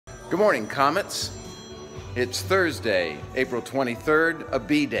Good morning, Comets. It's Thursday, April 23rd, a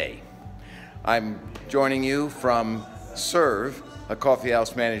B-Day. I'm joining you from Serve, a coffee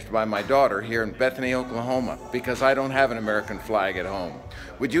house managed by my daughter here in Bethany, Oklahoma, because I don't have an American flag at home.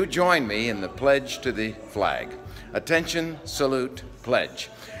 Would you join me in the pledge to the flag? Attention, salute, pledge.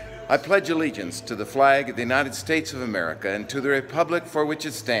 I pledge allegiance to the flag of the United States of America and to the republic for which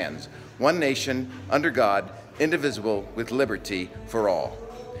it stands, one nation, under God, indivisible, with liberty for all.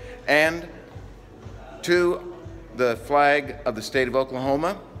 And to the flag of the state of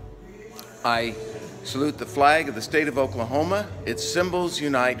Oklahoma, I salute the flag of the state of Oklahoma. Its symbols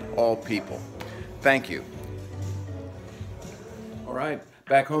unite all people. Thank you. All right,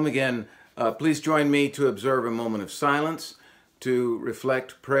 back home again. Please join me to observe a moment of silence, to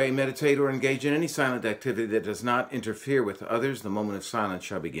reflect, pray, meditate, or engage in any silent activity that does not interfere with others. The moment of silence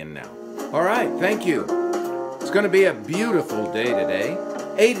shall begin now. All right, thank you. It's going to be a beautiful day today.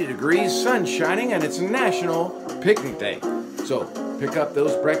 80 degrees, sun shining, and it's National Picnic Day. So pick up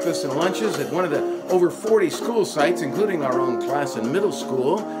those breakfasts and lunches at one of the over 40 school sites, including our own class in middle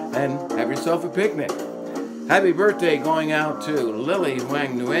school, and have yourself a picnic. Happy birthday going out to Lily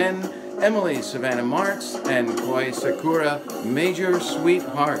Huang Nguyen, Emily Savannah Marks, and Koi Sakura Major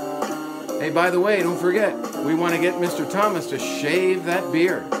Sweetheart. Hey, by the way, don't forget, we want to get Mr. Thomas to shave that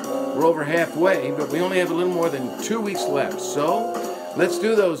beard. We're over halfway, but we only have a little more than 2 weeks left. So let's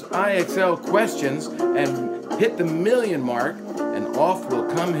do those IXL questions and hit the 1,000,000 mark, and off will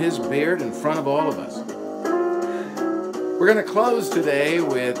come his beard in front of all of us. We're going to close today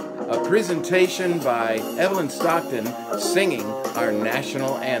with a presentation by Evelyn Stockton singing our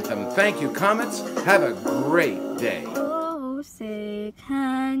national anthem. Thank you, Comets. Have a great day. Oh, say,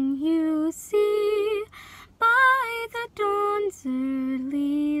 can you see by the dawn's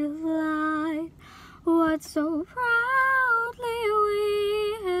early light what so proudly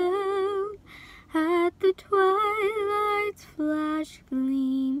we hailed at the twilight's flash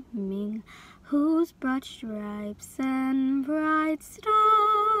gleaming, whose broad stripes and bright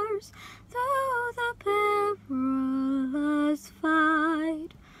stars through the perilous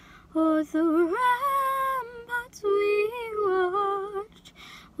fight o'er the